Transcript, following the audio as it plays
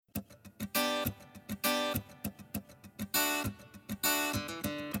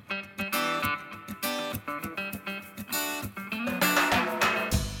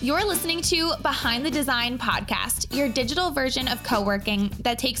You're listening to Behind the Design podcast, your digital version of co-working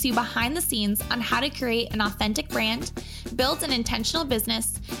that takes you behind the scenes on how to create an authentic brand, build an intentional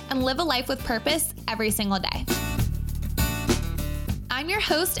business, and live a life with purpose every single day. I'm your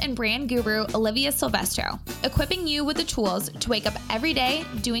host and brand guru, Olivia Silvestro, equipping you with the tools to wake up every day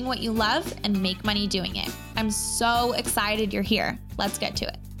doing what you love and make money doing it. I'm so excited you're here. Let's get to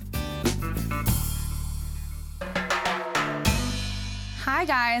it. Hi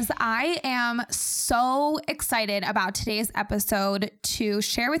guys, I am so excited about today's episode to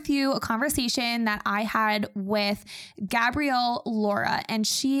share with you a conversation that I had with Gabrielle Laura, and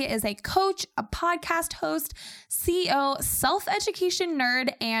she is a coach, a podcast host, CEO, self-education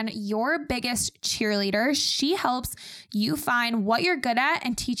nerd, and your biggest cheerleader. She helps you find what you're good at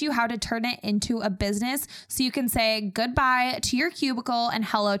and teach you how to turn it into a business so you can say goodbye to your cubicle and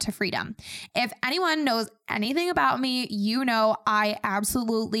hello to freedom. If anyone knows anything about me, you know I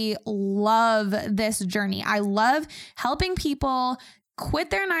absolutely love this journey. I love helping people quit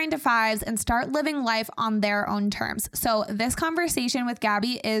their 9-to-5s and start living life on their own terms. So this conversation with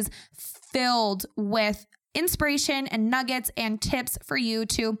Gabby is filled with inspiration and nuggets and tips for you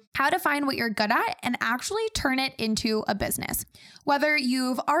to how to find what you're good at and actually turn it into a business. Whether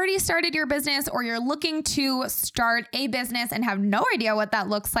you've already started your business or you're looking to start a business and have no idea what that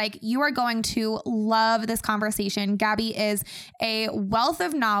looks like, you are going to love this conversation. Gabby is a wealth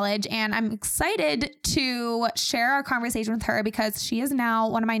of knowledge, and I'm excited to share our conversation with her because she is now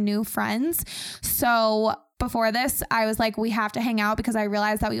one of my new friends. So before this, I was like, we have to hang out because I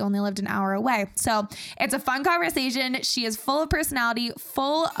realized that we only lived an hour away. So it's a fun conversation. She is full of personality,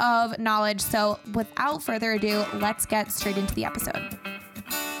 full of knowledge. So without further ado, let's get straight into the episode.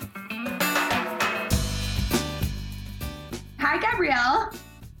 Hi, Gabrielle.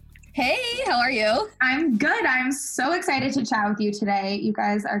 Hey, how are you? I'm good. I'm so excited to chat with you today. You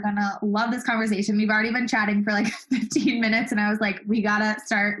guys are going to love this conversation. We've already been chatting for like 15 minutes and I was like, we got to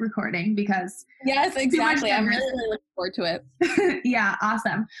start recording because... Yes, exactly. I'm really looking forward to it. Yeah,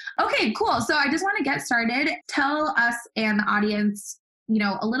 awesome. Okay, cool. So I just want to get started. Tell us and the audience,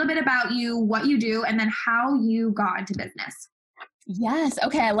 a little bit about you, what you do, and then how you got into business. Yes.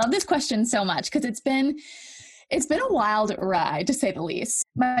 Okay. I love this question so much because it's been a wild ride, to say the least.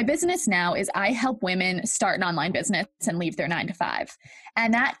 My business now is I help women start an online business and leave their 9-to-5.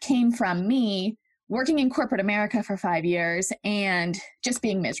 And that came from me working in corporate America for 5 years and just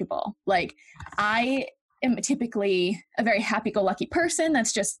being miserable. Like, I am typically a very happy-go-lucky person.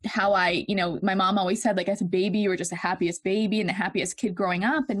 That's just how my mom always said, like, as a baby, you were just the happiest baby and the happiest kid growing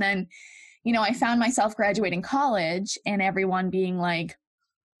up. And then, I found myself graduating college and everyone being like,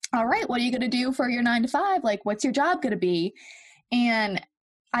 all right, what are you going to do for your 9-to-5? Like, what's your job going to be? And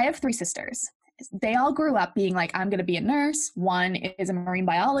I have 3 sisters. They all grew up being like, I'm going to be a nurse. One is a marine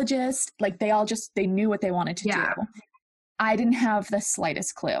biologist. Like, they knew what they wanted to do. I didn't have the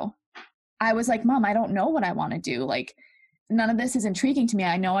slightest clue. I was like, Mom, I don't know what I want to do. Like, none of this is intriguing to me.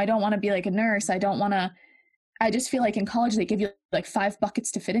 I know I don't want to be like a nurse. I just feel like in college, they give you like 5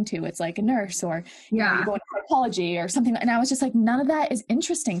 buckets to fit into. It's like a nurse or you go into psychology or something. And I was just like, none of that is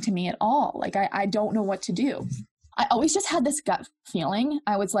interesting to me at all. Like, I don't know what to do. I always just had this gut feeling.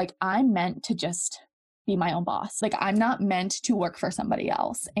 I was like, I'm meant to just be my own boss. Like, I'm not meant to work for somebody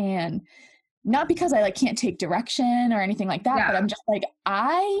else. And not because I can't take direction or anything like that, but I'm just like,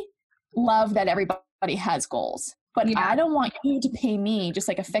 I love that everybody has goals. But I don't want you to pay me just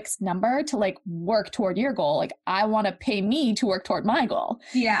like a fixed number to work toward your goal. Like, I want to pay me to work toward my goal.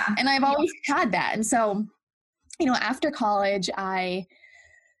 Yeah. And I've always had that. And so, after college, I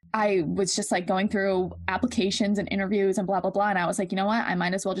was just going through applications and interviews and blah, blah, blah. And I was like, you know what? I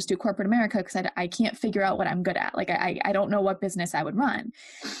might as well just do corporate America because I can't figure out what I'm good at. Like, I don't know what business I would run.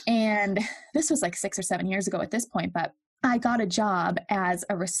 And this was 6 or 7 years ago at this point, but I got a job as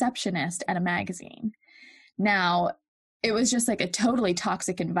a receptionist at a magazine. Now, it was just a totally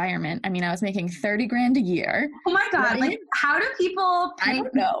toxic environment. I mean, I was making $30,000 a year. Oh my God. Right? How do people pay? I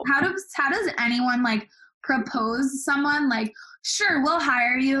don't know. How does anyone propose someone sure, we'll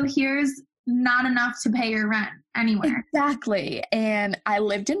hire you. Here's not enough to pay your rent anywhere. Exactly. And I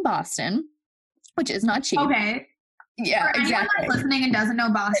lived in Boston, which is not cheap. Okay. Yeah, For anyone that's listening and doesn't know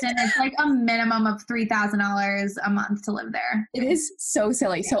Boston, it's a minimum of $3,000 a month to live there. It is so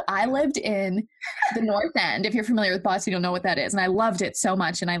silly. Yeah. So I lived in the North End. If you're familiar with Boston, you'll know what that is. And I loved it so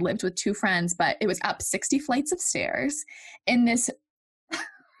much. And I lived with 2 friends, but it was up 60 flights of stairs in this,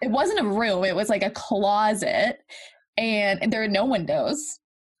 it wasn't a room. It was a closet and there were no windows.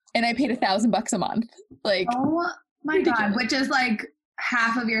 And I paid $1,000 a month. Oh my God, which is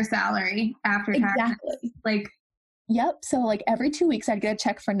half of your salary after taxes. Exactly. Yep. So like every 2 weeks I'd get a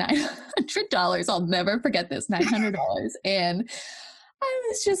check for $900. I'll never forget this, $900. And I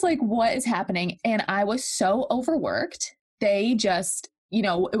was just like, what is happening? And I was so overworked. They just,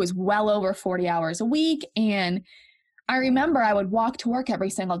 it was well over 40 hours a week. And I remember I would walk to work every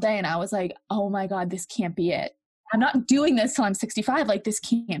single day and I was like, oh my God, this can't be it. I'm not doing this till I'm 65. Like, this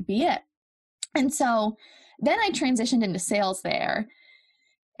can't be it. And so then I transitioned into sales there.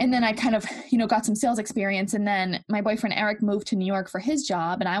 And then I kind of, got some sales experience. And then my boyfriend, Eric, moved to New York for his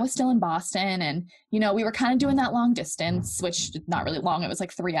job. And I was still in Boston. And, we were kind of doing that long distance, which not really long. It was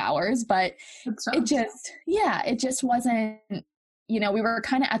like 3 hours. But it just wasn't, we were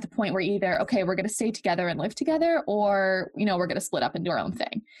kind of at the point where either, okay, we're going to stay together and live together, or, we're going to split up and do our own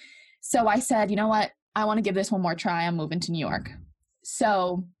thing. So I said, you know what? I want to give this one more try. I'm moving to New York.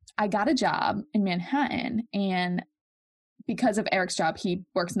 So I got a job in Manhattan, and because of Eric's job, he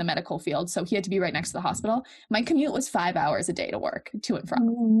works in the medical field, so he had to be right next to the hospital. My commute was 5 hours a day to work, to and from.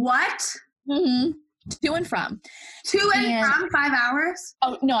 What? Mm-hmm. To and from. To and from 5 hours?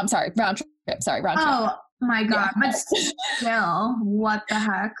 Oh, no, I'm sorry. Round trip. Sorry, round trip. Oh, my God. Yeah. But still, what the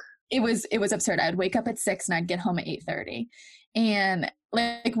heck? It was absurd. I'd wake up at 6 and I'd get home at 8:30. And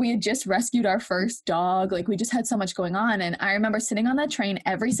like, we had just rescued our first dog. Like, we just had so much going on. And I remember sitting on that train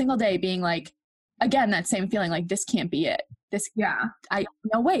every single day being like, again, that same feeling, like, this can't be it.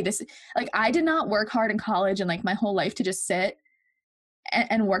 No way. I did not work hard in college and like my whole life to just sit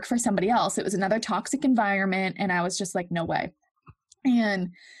and work for somebody else. It was another toxic environment. And I was just like, no way.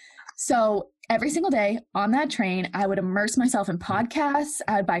 And so every single day on that train, I would immerse myself in podcasts.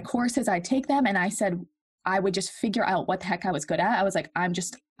 I would buy courses, I'd take them. And I said, I would just figure out what the heck I was good at. I was like,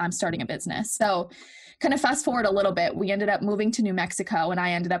 I'm starting a business. So kind of fast forward a little bit, we ended up moving to New Mexico and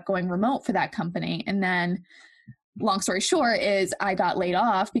I ended up going remote for that company. And then long story short is I got laid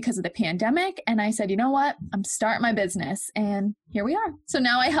off because of the pandemic. And I said, you know what? I'm starting my business. And here we are. So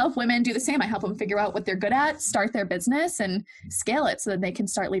now I help women do the same. I help them figure out what they're good at, start their business and scale it so that they can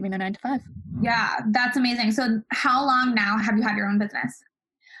start leaving their 9 to 5. Yeah, that's amazing. So how long now have you had your own business?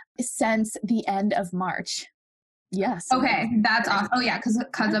 Since the end of March. Yes. Okay, that's awesome. Oh yeah, because of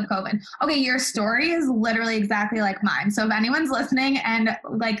COVID. Okay, your story is literally exactly like mine. So if anyone's listening and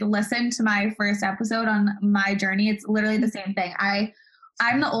like listened to my first episode on my journey, it's literally the same thing.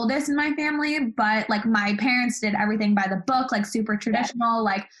 I'm the oldest in my family, but like my parents did everything by the book, like super traditional. Yeah.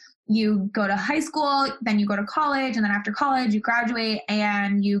 Like you go to high school, then you go to college, and then after college you graduate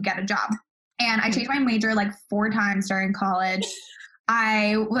and you get a job. And I changed my major like 4 times during college.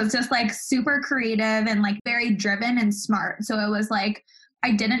 I was just like super creative and like very driven and smart. So it was like,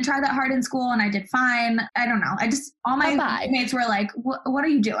 I didn't try that hard in school and I did fine. I don't know. All my mates were like, what are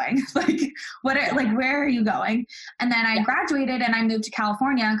you doing? Where are you going? And then I graduated and I moved to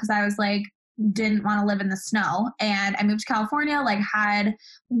California because I was like, didn't want to live in the snow. And I moved to California, like had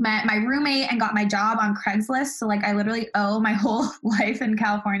met my roommate and got my job on Craigslist. So like I literally owe my whole life in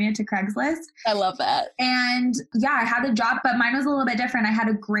California to Craigslist. I love that. And yeah, I had a job, but mine was a little bit different. I had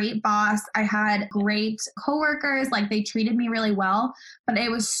a great boss. I had great coworkers. Like they treated me really well, but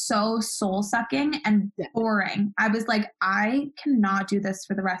it was so soul sucking and boring. I was like, I cannot do this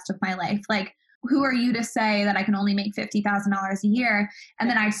for the rest of my life. Like, who are you to say that I can only make $50,000 a year? And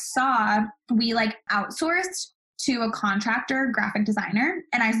then I saw we like outsourced to a contractor graphic designer.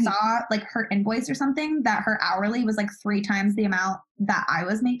 And I saw like her invoice or something that her hourly was like 3 times the amount that I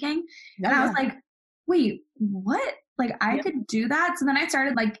was making. And I was like, wait, what? Like I could do that. So then I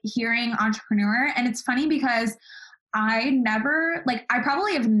started like hearing entrepreneur. And it's funny because I never I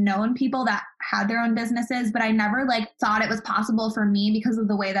probably have known people that had their own businesses, but I never thought it was possible for me because of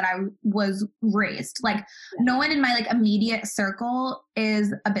the way that I was raised. No one in my immediate circle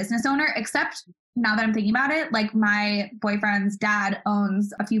is a business owner, except now that I'm thinking about it, my boyfriend's dad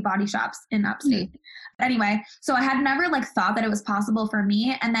owns a few body shops in upstate. Anyway, so I had never thought that it was possible for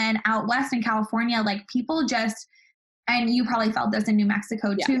me. And then out west in California, people just, and you probably felt this in New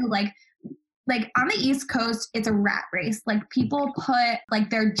Mexico too, on the East Coast, it's a rat race. People put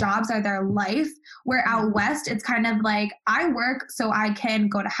their jobs are their life, where out West, it's kind of I work so I can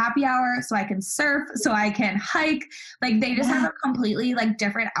go to happy hour, so I can surf, so I can hike. They just have a completely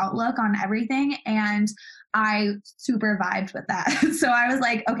different outlook on everything. And I super vibed with that. So I was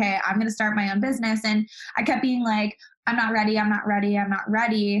like, okay, I'm going to start my own business. And I kept being I'm not ready. I'm not ready. I'm not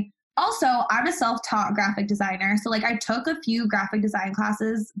ready. Also, I'm a self-taught graphic designer. So I took a few graphic design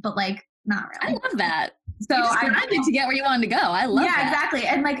classes, but not really. I love that. So I need to get where you wanted to go. I love that. Yeah, exactly.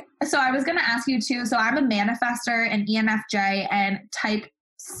 And so I was going to ask you too. So I'm a manifestor and ENFJ and type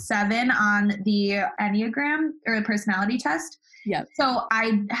 7 on the Enneagram or the personality test. Yeah. So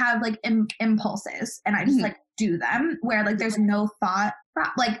I have impulses and I just do them, where like there's no thought,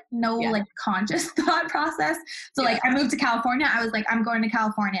 like no like conscious thought process. So like I moved to California. I was like, I'm going to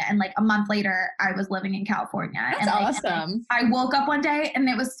California. And like a month later I was living in California. That's awesome. And I woke up one day and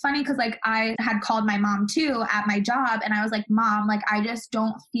it was funny because like I had called my mom too at my job and I was like, Mom, like I just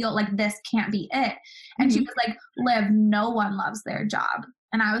don't feel like this can't be it. And she was like, Liv, no one loves their job.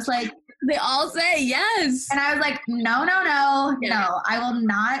 And I was like, they all say yes. And I was like, no, I will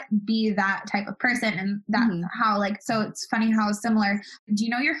not be that type of person. And that's how like, so it's funny how similar. Do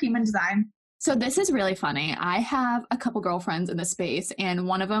you know your human design? So this is really funny. I have a couple girlfriends in the space and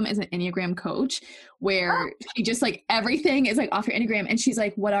one of them is an Enneagram coach where she just like, everything is like off your Enneagram. And she's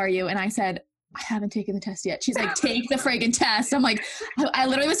like, what are you? And I said, I haven't taken the test yet. She's like, take the friggin' test. I'm like, I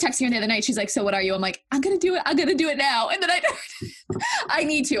literally was texting her the other night. She's like, so what are you? I'm like, I'm going to do it. I'm going to do it now. And then I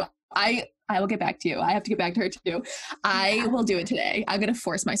need to. I will get back to you. I have to get back to her too. I will do it today. I'm going to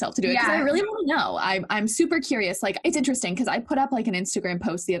force myself to do it because I really want to know. I'm super curious. Like, it's interesting because I put up like an Instagram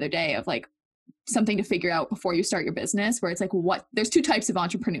post the other day of like something to figure out before you start your business, where it's like, there's two types of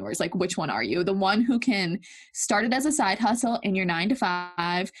entrepreneurs. Like, which one are you? The one who can start it as a side hustle in your 9 to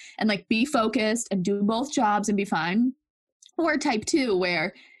 5 and like be focused and do both jobs and be fine. Or type 2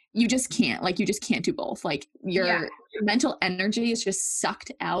 where you just can't do both. Like your mental energy is just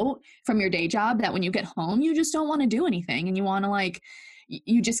sucked out from your day job that when you get home, you just don't want to do anything. And you want to like,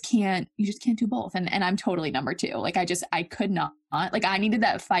 you just can't do both. And I'm totally number 2. Like I could not, like I needed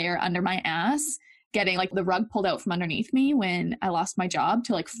that fire under my ass, getting like the rug pulled out from underneath me when I lost my job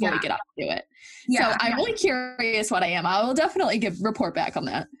to like fully get up and do it. So I'm really curious what I am. I will definitely report back on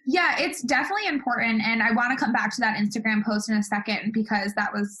that. Yeah, it's definitely important. And I want to come back to that Instagram post in a second because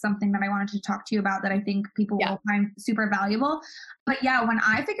that was something that I wanted to talk to you about that I think people will find super valuable. But yeah, when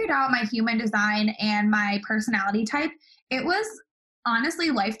I figured out my human design and my personality type, it was honestly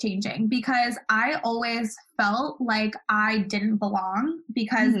life-changing because I always felt like I didn't belong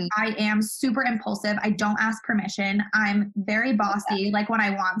because I am super impulsive. I don't ask permission. I'm very bossy. Like when I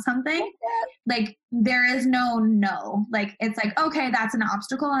want something, like there is no, like it's like, okay, that's an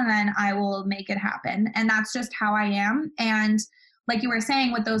obstacle and then I will make it happen. And that's just how I am. And like you were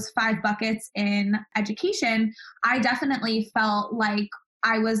saying with those 5 buckets in education, I definitely felt like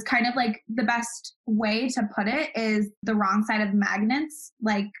I was kind of like, the best way to put it is the wrong side of magnets,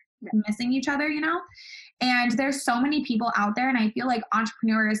 like missing each other, you know? And there's so many people out there. And I feel like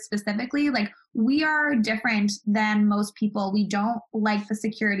entrepreneurs specifically, like we are different than most people. We don't like the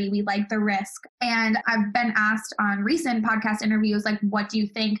security. We like the risk. And I've been asked on recent podcast interviews, like, what do you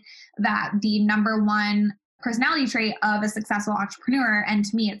think that the number one personality trait of a successful entrepreneur? And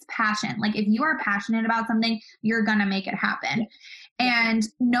to me, it's passion. Like if you are passionate about something, you're going to make it happen. And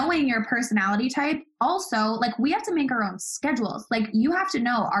knowing your personality type also, like we have to make our own schedules. Like you have to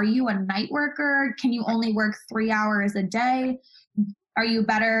know, are you a night worker? Can you only work 3 hours a day? Are you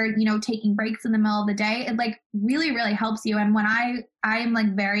better, taking breaks in the middle of the day? It like really, really helps you. And when I'm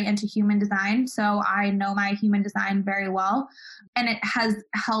like very into human design, so I know my human design very well. And it has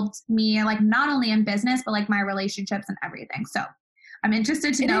helped me like not only in business, but like my relationships and everything. So I'm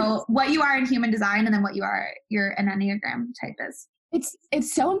interested to know what you are in human design and then what your Enneagram type is.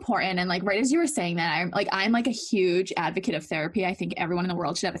 It's so important. And like, right as you were saying that, I'm like a huge advocate of therapy. I think everyone in the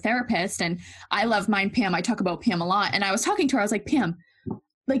world should have a therapist. And I love mine, Pam. I talk about Pam a lot. And I was talking to her, I was like, Pam,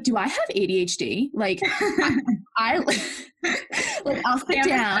 like, do I have ADHD? Like, I like, I'll sit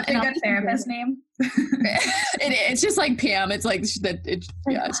down. And a good therapist name. It's just like Pam. It's like,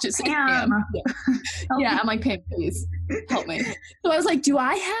 it's just Pam. Yeah. I'm like, Pam, please help me. So I was like, do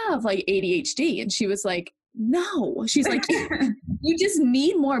I have like ADHD? And she was like, no. She's like, you just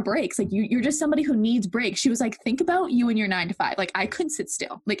need more breaks. Like you're just somebody who needs breaks. She was like, think about you in your 9 to 5. Like I couldn't sit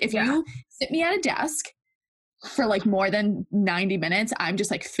still. Like if you sit me at a desk for like more than 90 minutes, I'm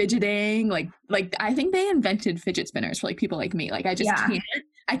just like fidgeting. Like I think they invented fidget spinners for like people like me. Like I just can't.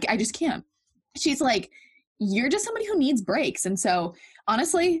 I just can't. She's like, you're just somebody who needs breaks. And so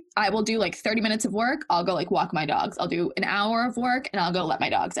honestly, I will do like 30 minutes of work. I'll go like walk my dogs. I'll do an hour of work and I'll go let my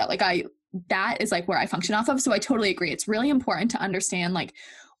dogs out. Like that is like where I function off of. So I totally agree. It's really important to understand like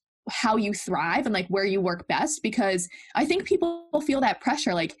how you thrive and like where you work best, because I think people feel that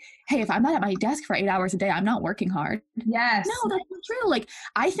pressure. Like, hey, if I'm not at my desk for 8 hours a day, I'm not working hard. Yes. No, that's not true. Like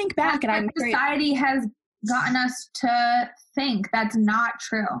I think back and society has gotten us to think that's not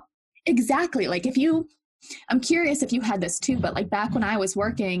true. Exactly. Like I'm curious if you had this too, but like back when I was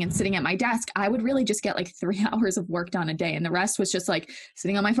working and sitting at my desk, I would really just get like 3 hours of work done a day. And the rest was just like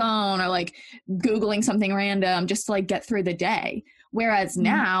sitting on my phone or like Googling something random just to like get through the day. Whereas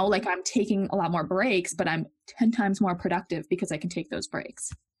now, like I'm taking a lot more breaks, but I'm 10 times more productive because I can take those breaks.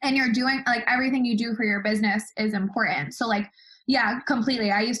 and you're doing like everything you do for your business is important. So like, yeah,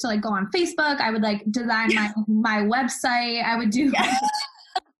 completely. I used to like go on Facebook. I would like design my website. I would do,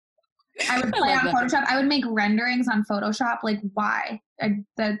 I would play on Photoshop. I would make renderings on Photoshop. Like why?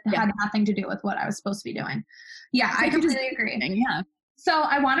 That had nothing to do with what I was supposed to be doing. Yeah, I completely agree. Yeah. So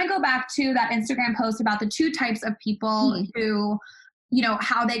I want to go back to that Instagram post about the 2 types of people who, you know,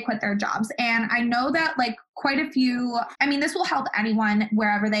 how they quit their jobs. And I know that like quite a few, I mean, this will help anyone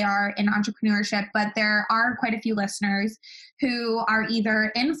wherever they are in entrepreneurship, but there are quite a few listeners who are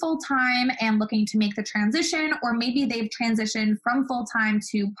either in full-time and looking to make the transition, or maybe they've transitioned from full-time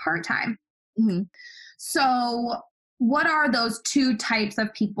to part-time. Mm-hmm. So what are those 2 types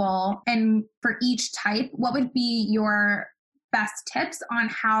of people? And for each type, what would be your best tips on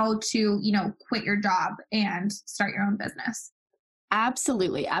how to, you know, quit your job and start your own business?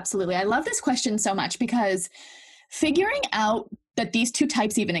 Absolutely. Absolutely. I love this question so much because figuring out that these 2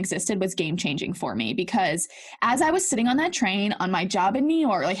 types even existed was game changing for me, because as I was sitting on that train on my job in New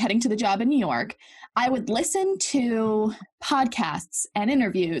York, like heading to the job in New York, I would listen to podcasts and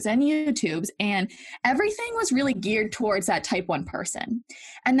interviews and YouTubes, and everything was really geared towards that type 1 person.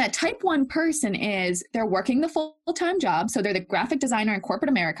 And that type 1 person is they're working the full-time job. So they're the graphic designer in corporate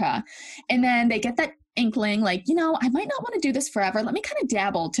America. And then they get that inkling like, you know, I might not want to do this forever. Let me kind of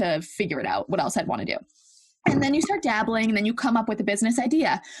dabble to figure it out what else I'd want to do. And then you start dabbling, and then you come up with a business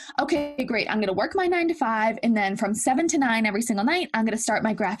idea. Okay, great. I'm going to work my 9 to 5. And then from 7 to 9 every single night, I'm going to start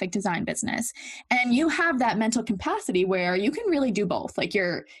my graphic design business. And you have that mental capacity where you can really do both. Like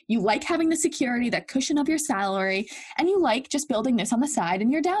you like having the security, that cushion of your salary, and you like just building this on the side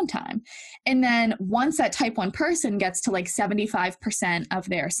in your downtime. And then once that type 1 person gets to like 75% of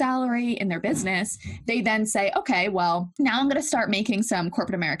their salary in their business, they then say, okay, well, now I'm going to start making some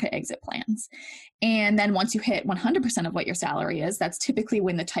corporate America exit plans. And then once you hit 100% of what your salary is, that's typically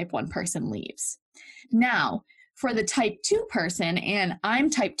when the type 1 person leaves. Now, for the type 2 person, and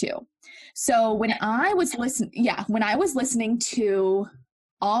I'm type 2. So when I was listening to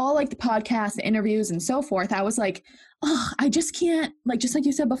all like the podcasts, the interviews and so forth, I was like, oh, I just can't, like, just like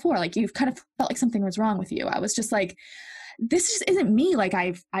you said before, like you've kind of felt like something was wrong with you. I was just like, this just isn't me. Like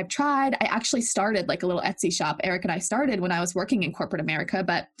I've tried, I actually started like a little Etsy shop. Eric and I started when I was working in corporate America,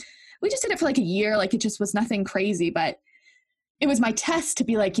 but we just did it for like a year. Like it just was nothing crazy, but it was my test to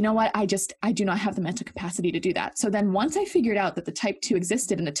be like, you know what? I do not have the mental capacity to do that. So then once I figured out that the type 2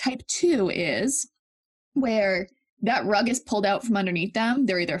 existed, and the type 2 is where that rug is pulled out from underneath them.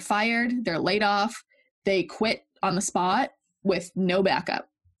 They're either fired, they're laid off, they quit on the spot with no backup.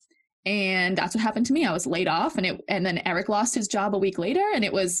 And that's what happened to me. I was laid off, and then Eric lost his job a week later, and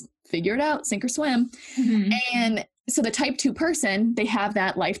it was figure it out, sink or swim. Mm-hmm. And so the type 2 person, they have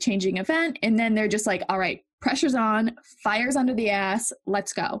that life-changing event, and then they're just like, all right, pressure's on, fire's under the ass,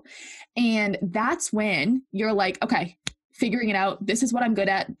 let's go. And that's when you're like, okay, figuring it out. This is what I'm good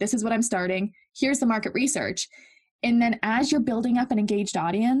at. This is what I'm starting. Here's the market research. And then as you're building up an engaged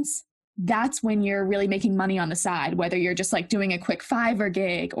audience, that's when you're really making money on the side, whether you're just like doing a quick Fiverr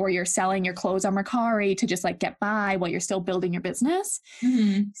gig, or you're selling your clothes on Mercari to just like get by while you're still building your business.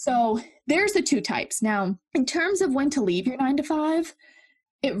 Mm-hmm. So there's the 2 types. Now, in terms of when to leave your 9 to 5,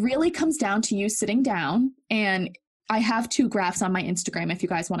 it really comes down to you sitting down, and I have 2 graphs on my Instagram if you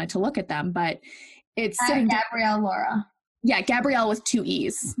guys wanted to look at them, but it's sitting Gabrielle Laura. Yeah, Gabrielle with 2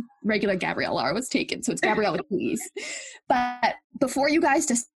 E's. Regular Gabrielle Laura was taken, so it's Gabrielle with 2 E's. But before you guys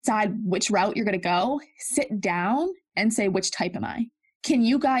decide which route you're going to go, sit down and say, which type am I? Can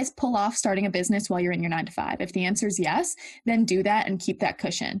you guys pull off starting a business while you're in your 9 to 5? If the answer is yes, then do that and keep that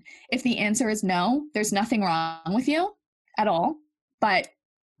cushion. If the answer is no, there's nothing wrong with you at all, but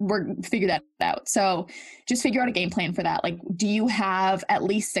we're figure that out. So just figure out a game plan for that. Like, do you have at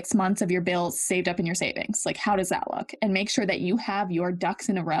least 6 months of your bills saved up in your savings? Like, how does that look? And make sure that you have your ducks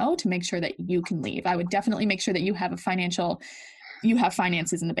in a row to make sure that you can leave. I would definitely make sure that you have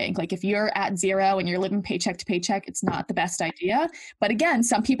finances in the bank. Like if you're at 0 and you're living paycheck to paycheck, it's not the best idea. But again,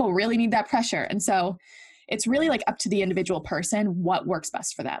 some people really need that pressure. And so it's really like up to the individual person, what works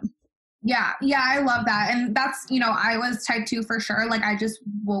best for them. Yeah. Yeah. I love that. And that's, I was type 2 for sure. Like I just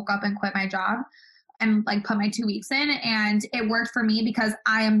woke up and quit my job and like put my 2 weeks in, and it worked for me because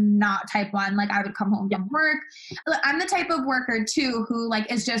I am not type 1. Like I would come home from work. I'm the type of worker too, who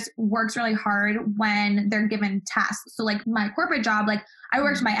like works really hard when they're given tasks. So like my corporate job, like I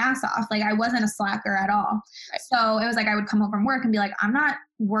worked my ass off. Like I wasn't a slacker at all. So it was like, I would come home from work and be like, I'm not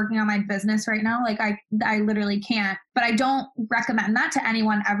working on my business right now. Like I literally can't, but I don't recommend that to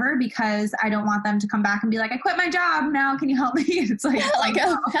anyone ever because I don't want them to come back and be like, I quit my job now. Can you help me? It's like,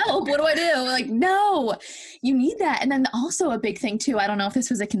 help. What do I do? Like, no, you need that. And then also a big thing too, I don't know if this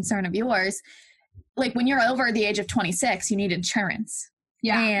was a concern of yours, like when you're over the age of 26, you need insurance.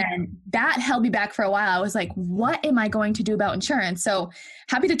 Yeah. And that held me back for a while. I was like, what am I going to do about insurance? So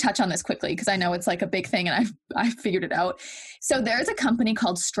happy to touch on this quickly because I know it's like a big thing and I figured it out. So there's a company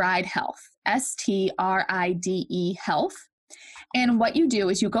called Stride Health, STRIDE Health. And what you do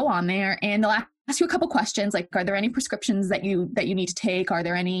is you go on there and they'll ask you a couple questions like, are there any prescriptions that you need to take? Are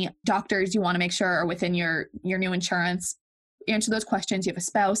there any doctors you want to make sure are within your new insurance? Answer those questions. You have a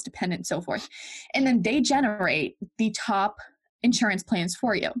spouse, dependent, and so forth. And then they generate the top insurance plans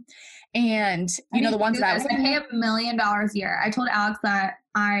for you. And you know, the ones that I was pay $1 million a year. I told Alex that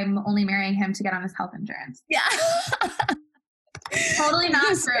I'm only marrying him to get on his health insurance. Yeah. Totally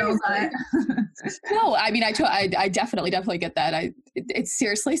not true, but no, I mean, I definitely get that. It's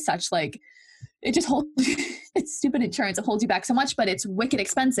seriously such like, it just holds, it's stupid insurance. It holds you back so much, but it's wicked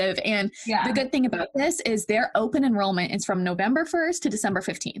expensive. And the good thing about this is their open enrollment is from November 1st to December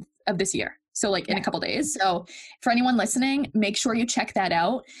 15th of this year. So like in a couple days. So for anyone listening, make sure you check that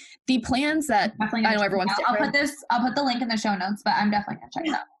out. The plans that I know everyone's different. I'll put the link in the show notes, but I'm definitely gonna check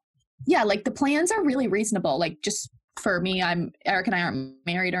it out. Yeah. Like the plans are really reasonable. Like just for me, Eric and I aren't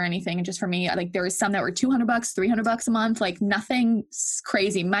married or anything. And just for me, like there was some that were $200, $300 a month, like nothing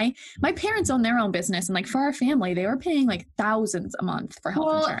crazy. My parents own their own business. And like for our family, they were paying like thousands a month for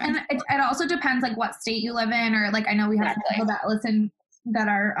health insurance. And it also depends like what state you live in, or like, I know we have people that listen that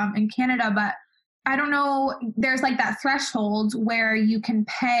are in Canada, but I don't know, there's like that threshold where you can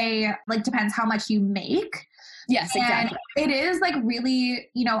pay, like depends how much you make. Yes, exactly. And it is like really,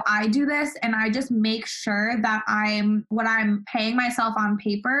 you know, I do this and I just make sure that what I'm paying myself on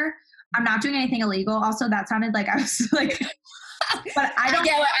paper, I'm not doing anything illegal. Also, that sounded like I was like, but I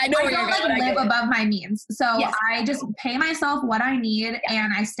don't live above my means. So yes. I just pay myself what I need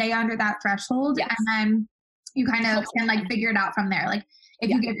and I stay under that threshold. Yes. And then you kind of can like figure it out from there. Like if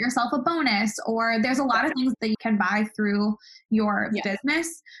you give yourself a bonus, or there's a lot of things that you can buy through your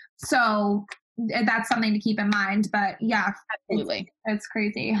business. So that's something to keep in mind. But yeah, absolutely. It's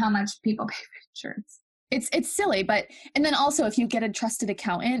crazy how much people pay for insurance. It's silly, but, and then also if you get a trusted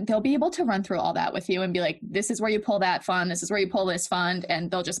accountant, they'll be able to run through all that with you and be like, this is where you pull that fund. This is where you pull this fund. And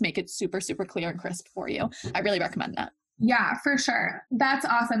they'll just make it super, super clear and crisp for you. I really recommend that. Yeah, for sure. That's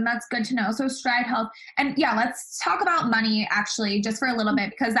awesome. That's good to know. So Stride Health. And yeah, let's talk about money actually just for a little bit,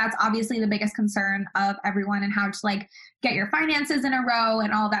 because that's obviously the biggest concern of everyone, and how to like get your finances in a row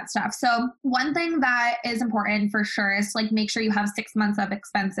and all that stuff. So one thing that is important for sure is like make sure you have 6 months of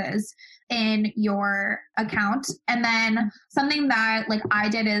expenses in your account. And then something that like I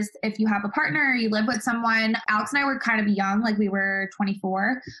did is, if you have a partner or you live with someone, Alex and I were kind of young, like we were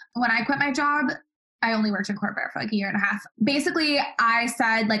 24. When I quit my job, I only worked in corporate for like a year and a half. Basically, I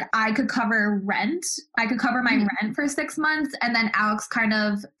said like I could cover rent. I could cover my rent for 6 months, and then Alex kind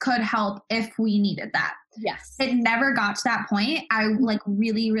of could help if we needed that. Yes. It never got to that point. I like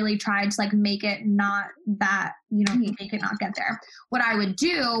really, really tried to like make it not that, you know, make it not get there. What I would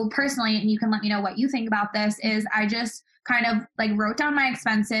do personally, and you can let me know what you think about this, is I just kind of like wrote down my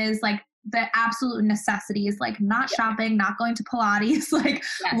expenses, like the absolute necessities, like not shopping, not going to Pilates, like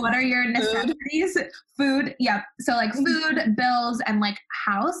what are your necessities? Food. Yep. So like food, bills, and like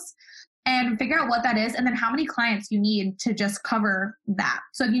house, and figure out what that is. And then how many clients you need to just cover that.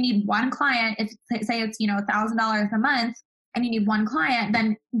 So if you need one client, if say it's, you know, $1,000 a month and you need one client,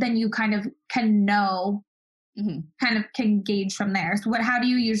 then you kind of can know, kind of can gauge from there. So how do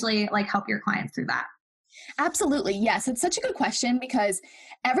you usually like help your clients through that? Absolutely. Yes. It's such a good question because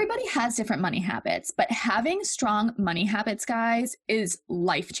everybody has different money habits, but having strong money habits, guys, is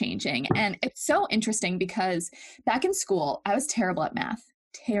life-changing. And it's so interesting because back in school, I was terrible at math.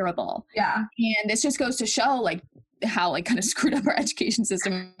 Terrible. Yeah. And this just goes to show like how like kind of screwed up our education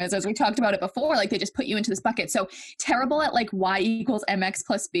system is, as we talked about it before, like they just put you into this bucket. So terrible at like y equals mx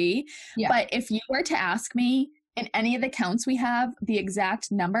plus b. Yeah. But if you were to ask me, in any of the counts we have, the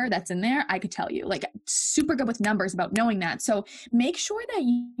exact number that's in there, I could tell you, like super good with numbers about knowing that. So make sure that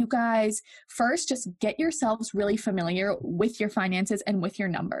you guys first just get yourselves really familiar with your finances and with your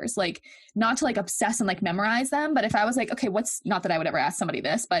numbers, like not to like obsess and like memorize them. But if I was like, okay, not that I would ever ask somebody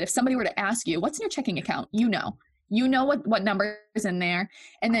this, but if somebody were to ask you, what's in your checking account? You know what number is in there,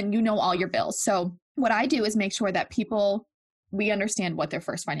 and then you know all your bills. So what I do is make sure that we understand what their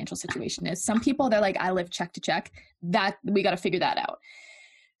first financial situation is. Some people, they're like, I live check to check. That we got to figure that out.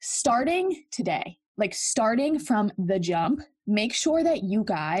 Starting today, like starting from the jump, make sure that you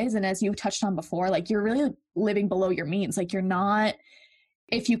guys, and as you touched on before, like you're really living below your means. Like you're not,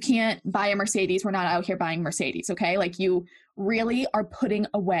 if you can't buy a Mercedes, we're not out here buying Mercedes, okay? Like you really are putting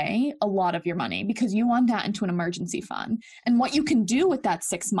away a lot of your money because you want that into an emergency fund. And what you can do with that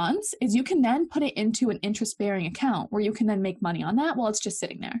 6 months is you can then put it into an interest-bearing account where you can then make money on that while it's just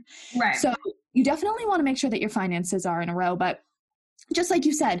sitting there. Right. So you definitely want to make sure that your finances are in a row. But just like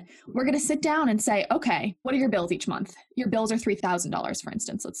you said, we're going to sit down and say, okay, what are your bills each month? Your bills are $3,000, for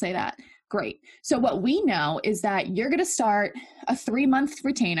instance. Let's say that. Great. So what we know is that you're going to start a 3-month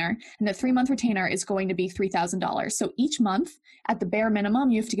retainer, and the 3-month retainer is going to be $3,000. So each month, at the bare minimum,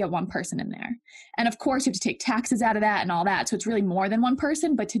 you have to get one person in there. And of course, you have to take taxes out of that and all that. So it's really more than one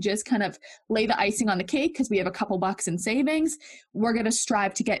person, but to just kind of lay the icing on the cake, because we have a couple bucks in savings, we're going to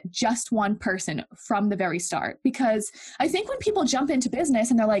strive to get just one person from the very start. Because I think when people jump into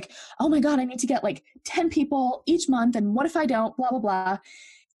business and they're like, oh my God, I need to get like 10 people each month. And what if I don't, blah, blah, blah.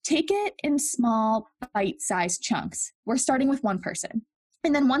 Take it in small, bite-sized chunks. We're starting with one person.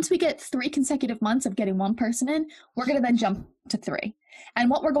 And then once we get 3 consecutive months of getting one person in, we're going to then jump to 3. And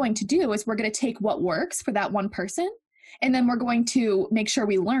what we're going to do is we're going to take what works for that one person, and then we're going to make sure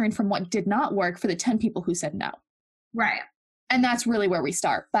we learn from what did not work for the 10 people who said no. Right. And that's really where we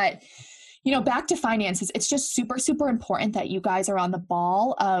start. But, you know, back to finances, it's just super, super important that you guys are on the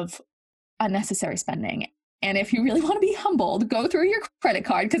ball of unnecessary spending. And if you really want to be humbled, go through your credit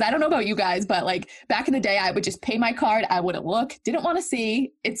card. Because I don't know about you guys, but like back in the day, I would just pay my card. I wouldn't look, didn't want to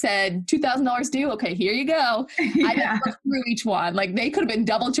see. It said $2,000 due. Okay, here you go. Yeah. I didn't look through each one. Like they could have been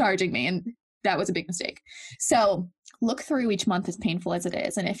double charging me. And that was a big mistake. So look through each month, as painful as it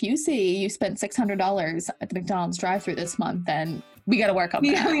is. And if you see you spent $600 at the McDonald's drive-thru this month, then we got to work on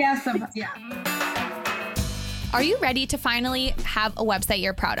that. Yeah. Are you ready to finally have a website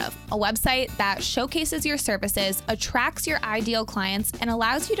you're proud of? A website that showcases your services, attracts your ideal clients, and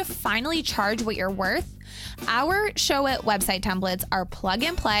allows you to finally charge what you're worth? Our Showit website templates are plug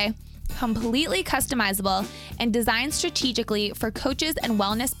and play, completely customizable, and designed strategically for coaches and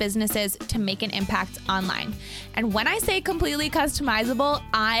wellness businesses to make an impact online. And when I say completely customizable,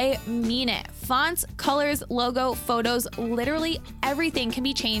 I mean it. Fonts, colors, logo, photos, literally everything can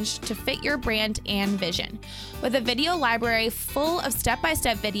be changed to fit your brand and vision. With a video library full of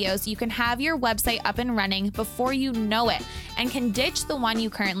step-by-step videos, you can have your website up and running before you know it and can ditch the one you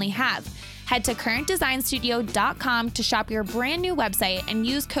currently have. Head to currentdesignstudio.com to shop your brand new website and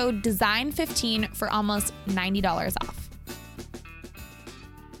use code DESIGN15 for almost $90 off.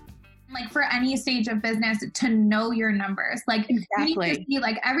 Like for any stage of business, to know your numbers. Like exactly. You need to see,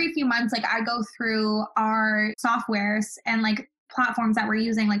 like every few months, like I go through our softwares and like platforms that we're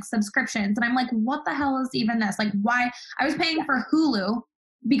using, like subscriptions. And I'm like, what the hell is even this? Like why? I was paying for Hulu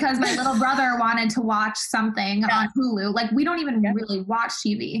because my little brother wanted to watch something on Hulu. Like we don't even really watch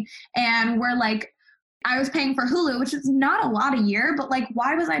TV. And we're like, I was paying for Hulu, which is not a lot a year, but like,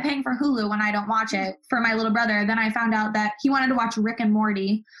 why was I paying for Hulu when I don't watch it for my little brother? Then I found out that he wanted to watch Rick and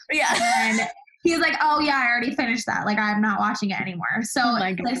Morty. Yeah. And he was like, oh yeah, I already finished that. Like I'm not watching it anymore. So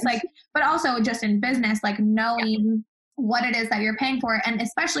it's like, but also just in business, like knowing what it is that you're paying for. And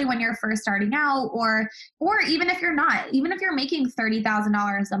especially when you're first starting out or even if you're not, even if you're making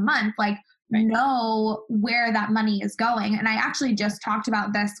 $30,000 a month, like know where that money is going. And I actually just talked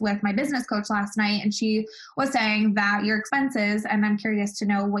about this with my business coach last night, and she was saying that your expenses, and I'm curious to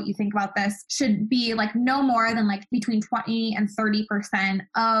know what you think about this, should be like no more than like between 20 and 30%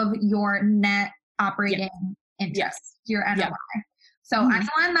 of your net operating interest, your NOI. So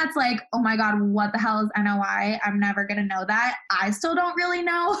anyone that's like, oh my God, what the hell is NOI? I'm never going to know that. I still don't really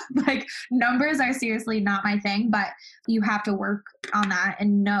know. Like numbers are seriously not my thing, but you have to work on that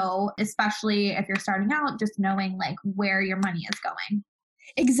and know, especially if you're starting out, just knowing like where your money is going.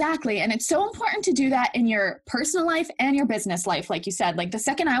 Exactly. And it's so important to do that in your personal life and your business life. Like you said, like the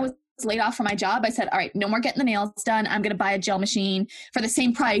second I was laid off from my job, I said, all right, no more getting the nails done. I'm going to buy a gel machine for the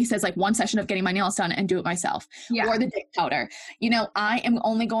same price as like one session of getting my nails done and do it myself. Or the dick powder. You know, I am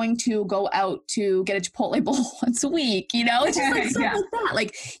only going to go out to get a Chipotle bowl once a week. You know, it's just like stuff like that.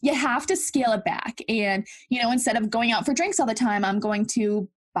 Like you have to scale it back. And, you know, instead of going out for drinks all the time, I'm going to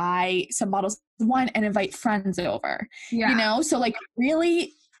buy some bottles of wine and invite friends over. You know, so like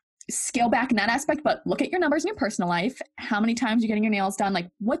really scale back in that aspect, but look at your numbers in your personal life, how many times you're getting your nails done, like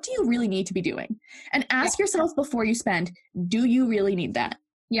what do you really need to be doing? And ask yourself before you spend, do you really need that?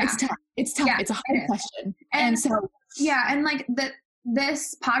 It's tough. It's a hard question. And so and like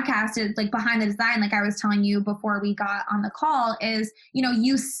this podcast is like behind the design, like I was telling you before we got on the call, is, you know,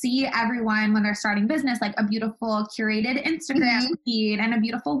 you see everyone when they're starting business, like a beautiful curated Instagram feed and a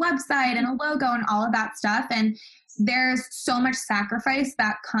beautiful website and a logo and all of that stuff. And there's so much sacrifice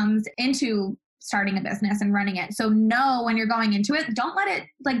that comes into starting a business and running it. So know when you're going into it, don't let it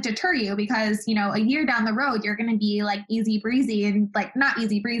like deter you, because, you know, a year down the road, you're going to be like easy breezy, and like not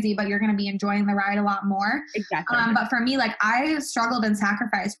easy breezy, but you're going to be enjoying the ride a lot more. Exactly. But for me, like I struggled and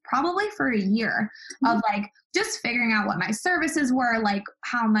sacrificed probably for a year of like just figuring out what my services were, like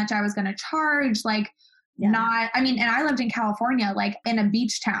how much I was going to charge, like and I lived in California, like in a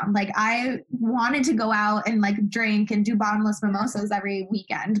beach town. Like I wanted to go out and like drink and do bottomless mimosas every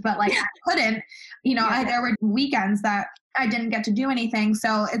weekend, but like I couldn't, you know, there were weekends that I didn't get to do anything.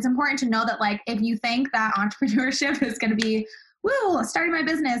 So it's important to know that like, if you think that entrepreneurship is going to be, woo, starting my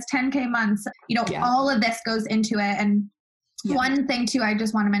business, 10K months, you know, all of this goes into it. And one thing too, I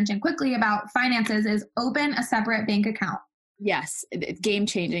just want to mention quickly about finances is open a separate bank account. Yes, it's game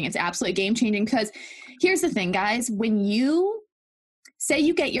changing. It's absolutely game changing, because here's the thing, guys. When you say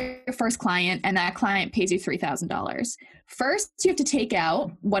you get your first client and that client pays you $3,000, first you have to take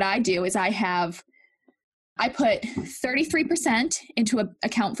out, what I do is I put 33% into an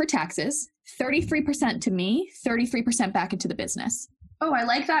account for taxes, 33% to me, 33% back into the business. Oh, I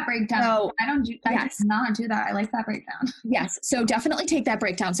like that breakdown. So, I did not do that. I like that breakdown. Yes. So definitely take that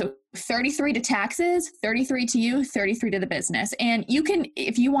breakdown. So 33 to taxes, 33 to you, 33 to the business. And you can,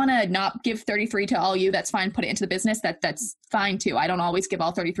 if you want to not give 33 to all you, that's fine. Put it into the business. That's fine too. I don't always give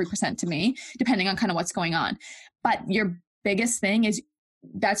all 33% to me, depending on kind of what's going on. But your biggest thing is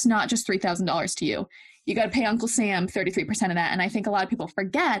that's not just $3,000 to you. You got to pay Uncle Sam 33% of that. And I think a lot of people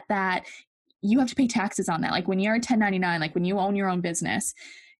forget that you have to pay taxes on that. Like when you're a 1099, like when you own your own business,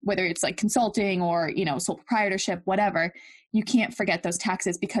 whether it's like consulting or, you know, sole proprietorship, whatever, you can't forget those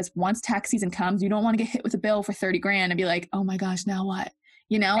taxes, because once tax season comes, you don't want to get hit with a bill for 30 grand and be like, oh my gosh, now what?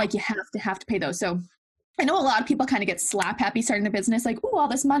 You know, like you have to pay those. So I know a lot of people kind of get slap happy starting a business, like, oh, all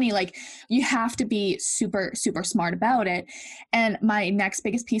this money, like you have to be super, super smart about it. And my next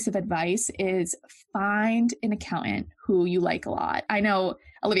biggest piece of advice is find an accountant who you like a lot. I know,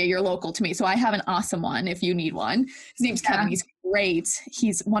 Olivia, you're local to me, so I have an awesome one if you need one. His name's Kevin. He's great.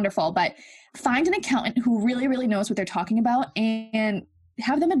 He's wonderful. But find an accountant who really, really knows what they're talking about, and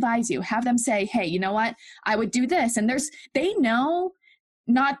have them advise you. Have them say, hey, you know what? I would do this. And they know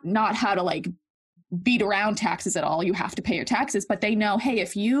not how to like beat around taxes at all. You have to pay your taxes, but they know, hey,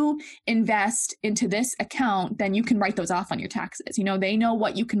 if you invest into this account, then you can write those off on your taxes. You know, they know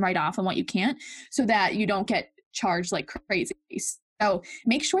what you can write off and what you can't, so that you don't get charged like crazy. So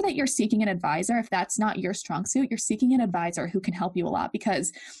make sure that you're seeking an advisor. If that's not your strong suit, you're seeking an advisor who can help you a lot,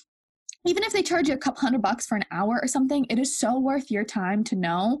 because even if they charge you a couple $100 for an hour or something, it is so worth your time to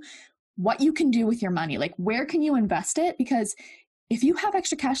know what you can do with your money. Like, where can you invest it? Because if you have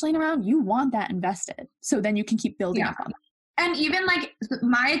extra cash laying around, you want that invested. So then you can keep building up on it. And even like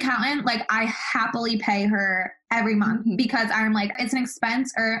my accountant, like I happily pay her every month, because I'm like, it's an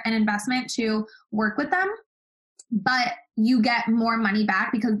expense or an investment to work with them, but you get more money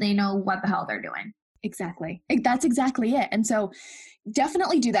back because they know what the hell they're doing. Exactly. That's exactly it. And so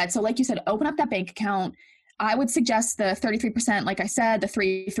definitely do that. So like you said, open up that bank account. I would suggest the 33%, like I said, the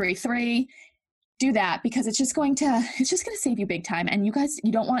 333. Do that, because it's just going to save you big time. And you guys,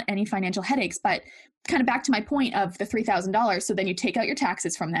 you don't want any financial headaches. But kind of back to my point of the $3,000. So then you take out your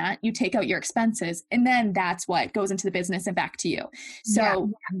taxes from that, you take out your expenses, and then that's what goes into the business and back to you. So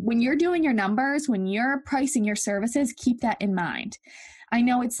when you're doing your numbers, when you're pricing your services, keep that in mind. I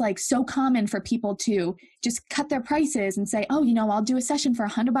know it's like so common for people to just cut their prices and say, oh, you know, I'll do a session for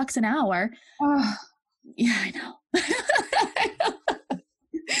 $100 an hour. Oh, yeah, I know.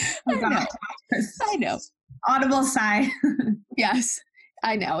 I know. Audible sigh. Yes,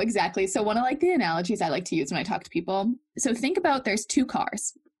 I know. Exactly. So one of like the analogies I like to use when I talk to people. So think about there's two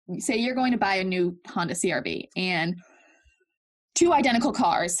cars. Say you're going to buy a new Honda CRV, and two identical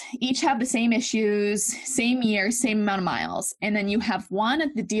cars, each have the same issues, same year, same amount of miles. And then you have one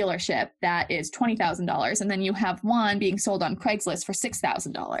at the dealership that is $20,000. And then you have one being sold on Craigslist for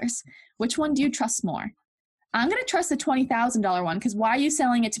 $6,000. Which one do you trust more? I'm going to trust the $20,000 one, because why are you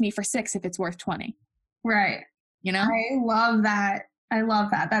selling it to me for $6,000 if it's worth $20,000? Right. You know? I love that.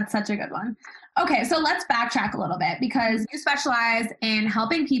 That's such a good one. Okay, so let's backtrack a little bit, because you specialize in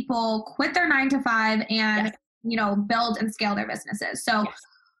helping people quit their 9-to-5 and, you know, build and scale their businesses. So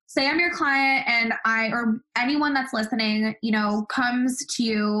say I'm your client, and or anyone that's listening, you know, comes to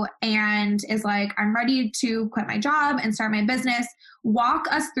you and is like, I'm ready to quit my job and start my business. Walk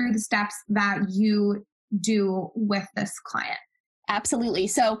us through the steps that you do with this client. Absolutely.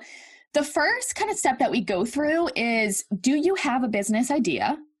 So the first kind of step that we go through is, do you have a business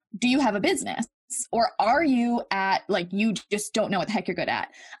idea? Do you have a business? or are you at like, you just don't know what the heck you're good at?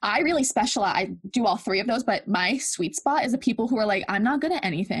 I really specialize. I do all three of those, but my sweet spot is the people who are like, I'm not good at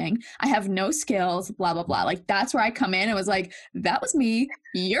anything. I have no skills, blah, blah, blah. Like that's where I come in and was like, that was me.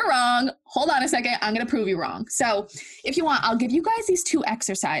 You're wrong. Hold on a second. I'm going to prove you wrong. So if you want, I'll give you guys these 2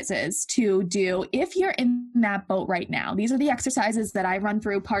 exercises to do if you're in that boat right now. These are the exercises that I run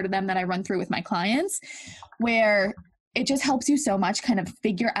through, part of them that I run through with my clients, where it just helps you so much kind of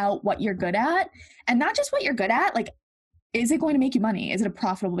figure out what you're good at, and not just what you're good at, like, is it going to make you money? Is it a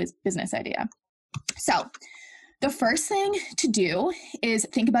profitable business idea? So the first thing to do is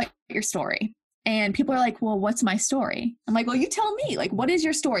think about your story. And people are like, well, what's my story? I'm like, well, you tell me, like, what is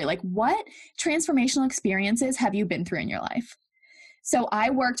your story? Like, what transformational experiences have you been through in your life? So I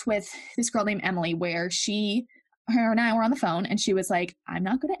worked with this girl named Emily where her and I were on the phone and she was like, I'm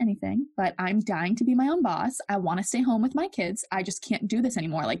not good at anything, but I'm dying to be my own boss. I want to stay home with my kids. I just can't do this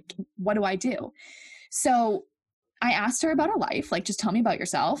anymore. Like, what do I do? So I asked her about her life, like, just tell me about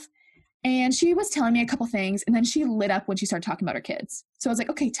yourself. And she was telling me a couple things, and then she lit up when she started talking about her kids. So I was like,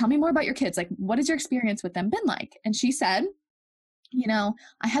 okay, tell me more about your kids. Like, what has your experience with them been like? And she said, you know,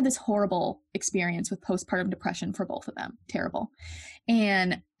 I had this horrible experience with postpartum depression for both of them. Terrible.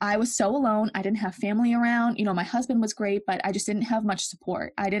 And I was so alone. I didn't have family around. You know, my husband was great, but I just didn't have much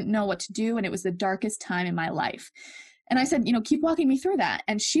support. I didn't know what to do. And it was the darkest time in my life. And I said, you know, keep walking me through that.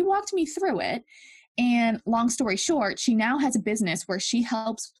 And she walked me through it. And long story short, she now has a business where she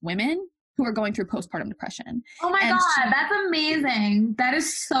helps women who are going through postpartum depression. Oh my God, that's amazing. That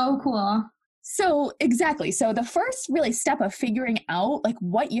is so cool. So exactly. So the first really step of figuring out like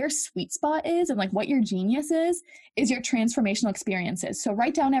what your sweet spot is and like what your genius is your transformational experiences. So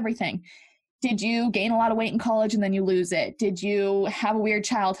write down everything. Did you gain a lot of weight in college and then you lose it? Did you have a weird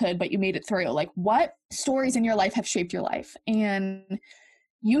childhood, but you made it through? Like, what stories in your life have shaped your life? And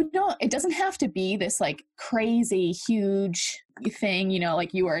it doesn't have to be this like crazy, huge thing, you know,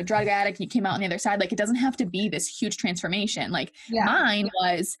 like you were a drug addict, you came out on the other side. Like, it doesn't have to be this huge transformation. Like mine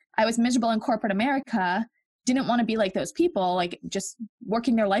was, I was miserable in corporate America, didn't want to be like those people, like just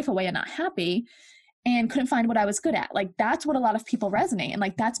working their life away and not happy, and couldn't find what I was good at. Like, that's what a lot of people resonate. And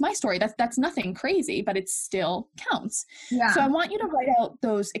like, that's my story. That's nothing crazy, but it still counts. Yeah. So I want you to write out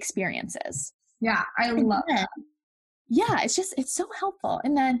those experiences. Yeah. I love that. Yeah, it's so helpful.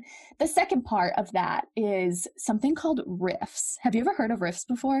 And then the second part of that is something called riffs. Have you ever heard of riffs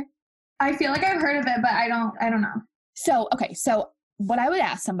before? I feel like I've heard of it, but I don't know. So what I would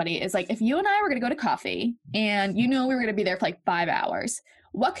ask somebody is like, if you and I were going to go to coffee and you knew we were going to be there for like 5 hours,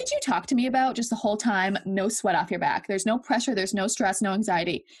 what could you talk to me about just the whole time? No sweat off your back. There's no pressure. There's no stress, no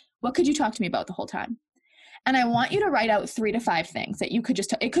anxiety. What could you talk to me about the whole time? And I want you to write out 3 to 5 things that you could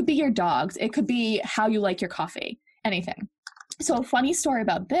it could be your dogs. It could be how you like your coffee. Anything. So a funny story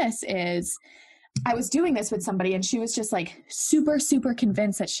about this is I was doing this with somebody and she was just like super, super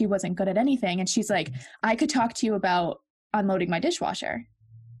convinced that she wasn't good at anything. And she's like, I could talk to you about unloading my dishwasher.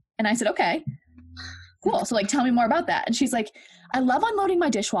 And I said, okay, cool. So like, tell me more about that. And she's like, I love unloading my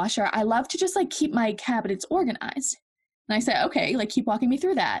dishwasher. I love to just like keep my cabinets organized. And I said, okay, like keep walking me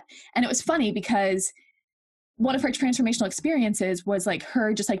through that. And it was funny because one of her transformational experiences was like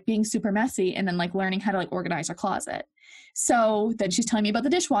her just like being super messy and then like learning how to like organize her closet. So then she's telling me about the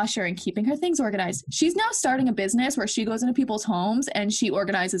dishwasher and keeping her things organized. She's now starting a business where she goes into people's homes and she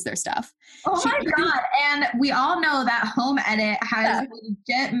organizes their stuff. Oh my God. And we all know that Home Edit has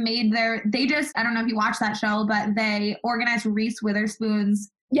legit made I don't know if you watch that show, but they organized Reese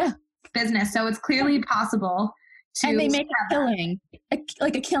Witherspoon's business. So it's clearly possible. And they make a killing,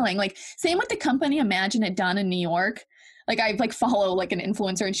 like a killing. Like same with the company Imagine It Done in New York. Like I like follow like an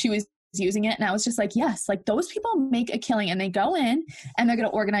influencer and she was using it and I was just like, yes, like those people make a killing and they go in and they're going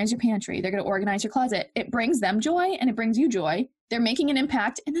to organize your pantry. They're going to organize your closet. It brings them joy and it brings you joy. They're making an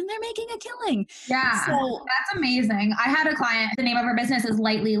impact and then they're making a killing. Yeah, so that's amazing. I had a client, the name of her business is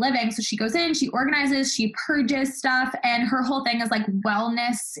Lightly Living. So she goes in, she organizes, she purges stuff, and her whole thing is like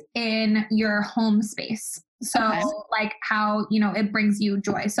wellness in your home space. So like how, you know, it brings you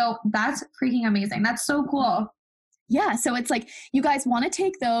joy. So that's freaking amazing. That's so cool. Yeah. So it's like, you guys want to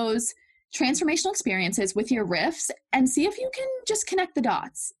take those transformational experiences with your riffs and see if you can just connect the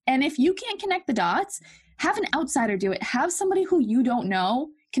dots. And if you can't connect the dots, have an outsider do it. Have somebody who you don't know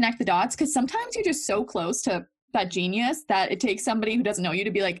connect the dots. Because sometimes you're just so close to that genius that it takes somebody who doesn't know you to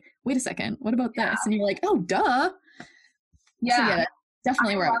be like, wait a second, what about this? And you're like, oh, duh. Yeah. So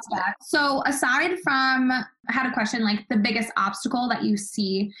definitely where I was at. So aside from, I had a question, like the biggest obstacle that you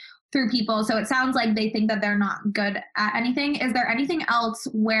see through people. So it sounds like they think that they're not good at anything. Is there anything else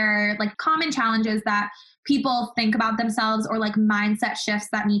where like common challenges that people think about themselves or like mindset shifts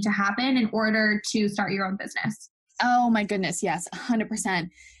that need to happen in order to start your own business? Oh my goodness. Yes. 100%.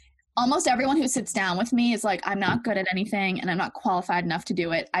 Almost everyone who sits down with me is like, I'm not good at anything and I'm not qualified enough to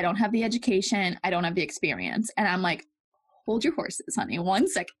do it. I don't have the education. I don't have the experience. And I'm like, hold your horses, honey. 1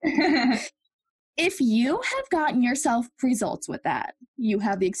 second. If you have gotten yourself results with that, you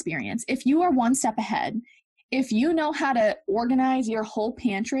have the experience. If you are 1 step ahead, if you know how to organize your whole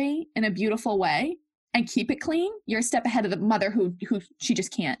pantry in a beautiful way and keep it clean, you're a step ahead of the mother who she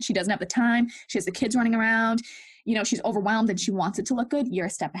just can't. She doesn't have the time. She has the kids running around. You know, she's overwhelmed and she wants it to look good. You're a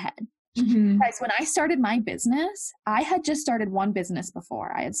step ahead. Mm-hmm. Guys, when I started my business, I had just started one business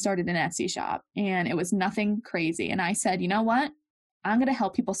before. I had started an Etsy shop and it was nothing crazy. And I said, you know what? I'm going to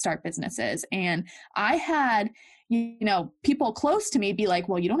help people start businesses. And I had, you know, people close to me be like,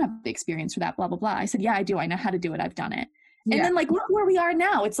 well, you don't have the experience for that, blah, blah, blah. I said, yeah, I do. I know how to do it. I've done it. Yeah. And then like, look where we are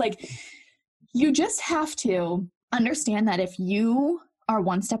now. It's like, you just have to understand that if you are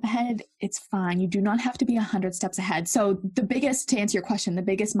 1 step ahead, it's fine. You do not have to be 100 steps ahead. So the biggest, to answer your question, the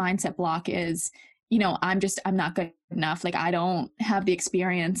biggest mindset block is, you know, I'm not good enough. Like, I don't have the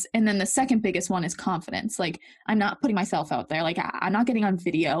experience. And then the second biggest one is confidence. Like, I'm not putting myself out there. Like, I'm not getting on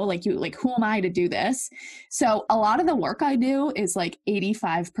video. Like, who am I to do this? So a lot of the work I do is like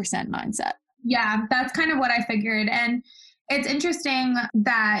 85% mindset. Yeah, that's kind of what I figured. And it's interesting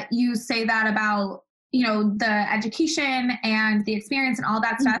that you say that about, you know, the education and the experience and all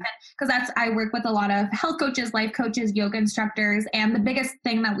that stuff. Because I work with a lot of health coaches, life coaches, yoga instructors. And the biggest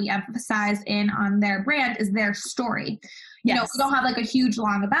thing that we emphasize on their brand is their story. You know, we don't have like a huge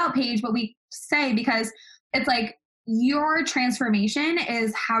long about page, but we say, because it's like your transformation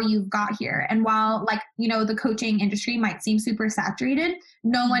is how you've got here. And while like, you know, the coaching industry might seem super saturated,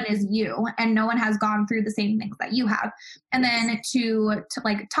 no one is you and no one has gone through the same things that you have. And then to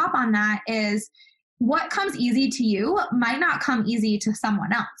like top on that is, what comes easy to you might not come easy to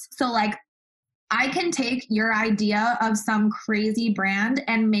someone else. So like, I can take your idea of some crazy brand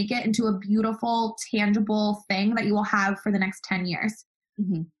and make it into a beautiful, tangible thing that you will have for the next 10 years.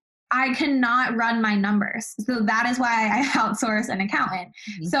 Mm-hmm. I cannot run my numbers. So that is why I outsource an accountant.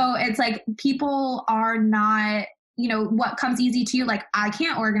 Mm-hmm. So it's like, people are not, you know, what comes easy to you. Like, I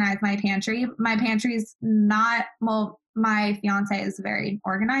can't organize my pantry. My pantry is not, well, my fiance is very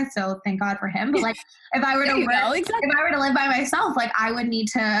organized, so thank God for him. But like, if I were to if I were to live by myself, like, I would need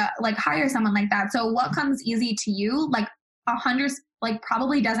to like hire someone like that. So what comes easy to you, like 100, like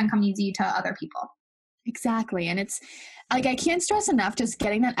probably doesn't come easy to other people. Exactly. And it's like, I can't stress enough just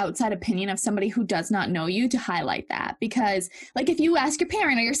getting that outside opinion of somebody who does not know you to highlight that. Because like, if you ask your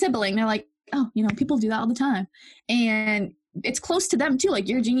parent or your sibling, they're like, oh, you know, people do that all the time. And it's close to them too. Like,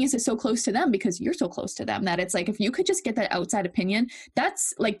 your genius is so close to them because you're so close to them, that it's like, if you could just get that outside opinion,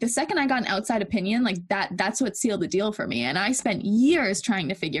 that's like, the second I got an outside opinion, like that's what sealed the deal for me. And I spent years trying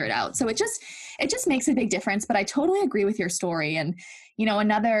to figure it out. So it just makes a big difference. But I totally agree with your story. And, you know,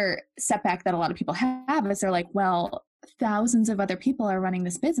 another setback that a lot of people have is they're like, well, thousands of other people are running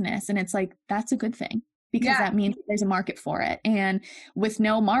this business. And it's like, that's a good thing, because that means there's a market for it. And with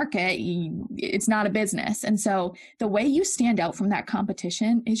no market, it's not a business. And so the way you stand out from that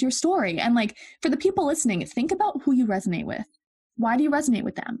competition is your story. And like, for the people listening, think about who you resonate with. Why do you resonate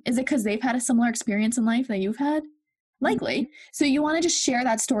with them? Is it because they've had a similar experience in life that you've had? Likely. So you want to just share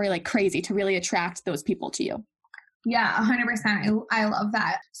that story like crazy to really attract those people to you. Yeah, 100%. I love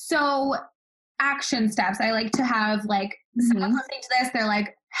that. So action steps. I like to have like, someone listening to this, they're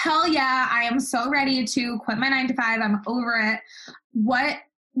like, hell yeah, I am so ready to quit my 9 to 5. I'm over it. What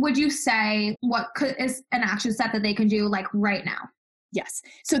would you say, is an action step that they can do like right now? Yes.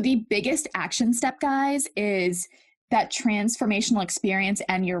 So the biggest action step, guys, is that transformational experience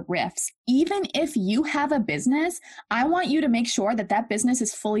and your riffs. Even if you have a business, I want you to make sure that that business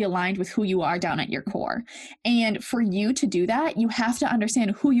is fully aligned with who you are down at your core. And for you to do that, you have to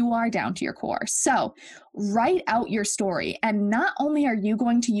understand who you are down to your core. So write out your story. And not only are you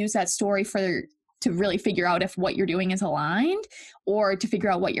going to use that story to really figure out if what you're doing is aligned or to figure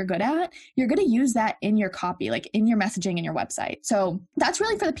out what you're good at, you're going to use that in your copy, like in your messaging in your website. So that's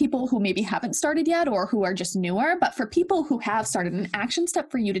really for the people who maybe haven't started yet or who are just newer. But for people who have started, an action step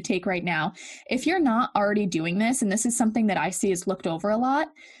for you to take right now, if you're not already doing this, and this is something that I see is looked over a lot,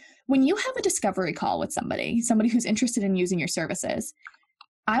 when you have a discovery call with somebody who's interested in using your services,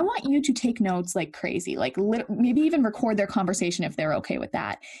 I want you to take notes like crazy, like maybe even record their conversation if they're okay with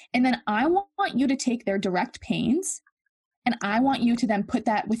that. And then I want you to take their direct pains And I want you to then put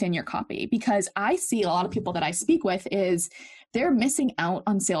that within your copy, because I see a lot of people that I speak with is they're missing out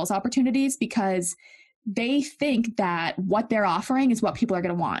on sales opportunities because they think that what they're offering is what people are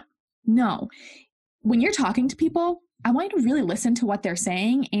going to want. No. When you're talking to people, I want you to really listen to what they're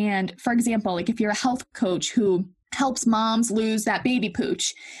saying. And for example, like if you're a health coach who helps moms lose that baby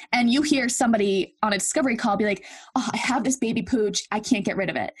pooch, and you hear somebody on a discovery call be like, oh, I have this baby pooch, I can't get rid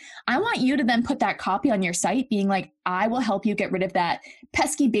of it. I want you to then put that copy on your site being like, I will help you get rid of that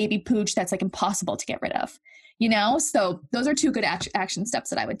pesky baby pooch that's like impossible to get rid of. You know, so those are 2 good action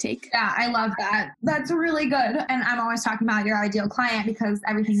steps that I would take. Yeah, I love that. That's really good. And I'm always talking about your ideal client because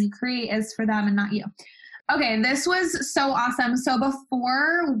everything you create is for them and not you. Okay, this was so awesome. So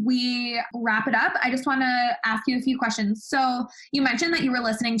before we wrap it up, I just want to ask you a few questions. So you mentioned that you were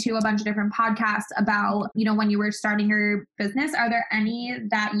listening to a bunch of different podcasts about, when you were starting your business. Are there any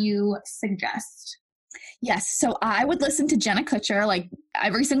that you suggest? Yes. So I would listen to Jenna Kutcher, like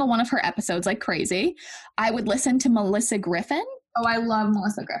every single one of her episodes, like crazy. I would listen to Melissa Griffin. Oh, I love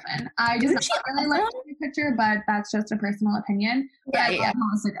Melissa Griffin. I just not really like Jenna Kutcher, but that's just a personal opinion. But I love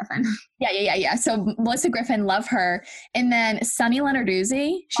Melissa Griffin. Yeah. So Melissa Griffin, love her. And then Sunny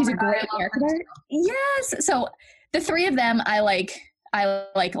Lenarduzzi, she's a great marketer. Yes. So the 3 of them I like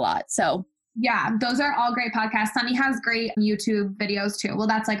a lot. So yeah, those are all great podcasts. Sunny has great YouTube videos too. Well,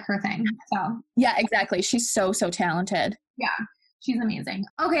 that's like her thing. So yeah, exactly. She's so talented. Yeah, she's amazing.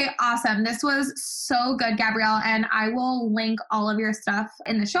 Okay, awesome. This was so good, Gabrielle. And I will link all of your stuff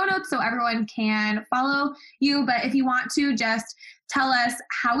in the show notes so everyone can follow you. But if you want to just tell us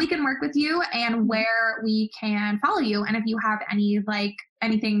how we can work with you and where we can follow you. And if you have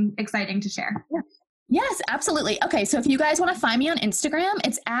anything exciting to share. Yeah. Yes, absolutely. Okay, so if you guys want to find me on Instagram,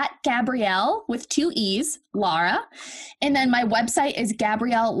 it's at Gabrielle with 2 E's, Lara. And then my website is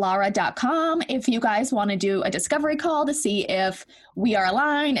GabrielleLara.com. If you guys want to do a discovery call to see if we are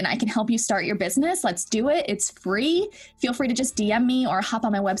aligned and I can help you start your business, let's do it. It's free. Feel free to just DM me or hop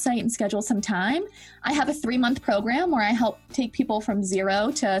on my website and schedule some time. I have a 3-month program where I help take people from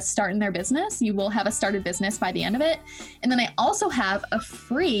 0 to starting their business. You will have a started business by the end of it. And then I also have a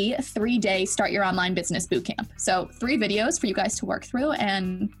free 3-day Start Your Online Business Bootcamp. So 3 videos for you guys to work through,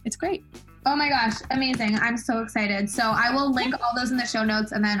 and it's great. Oh my gosh, amazing. I'm so excited. So I will link all those in the show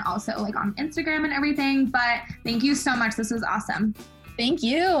notes and then also on Instagram and everything. But thank you so much. This was awesome. Thank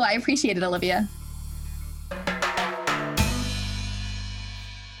you. I appreciate it, Olivia.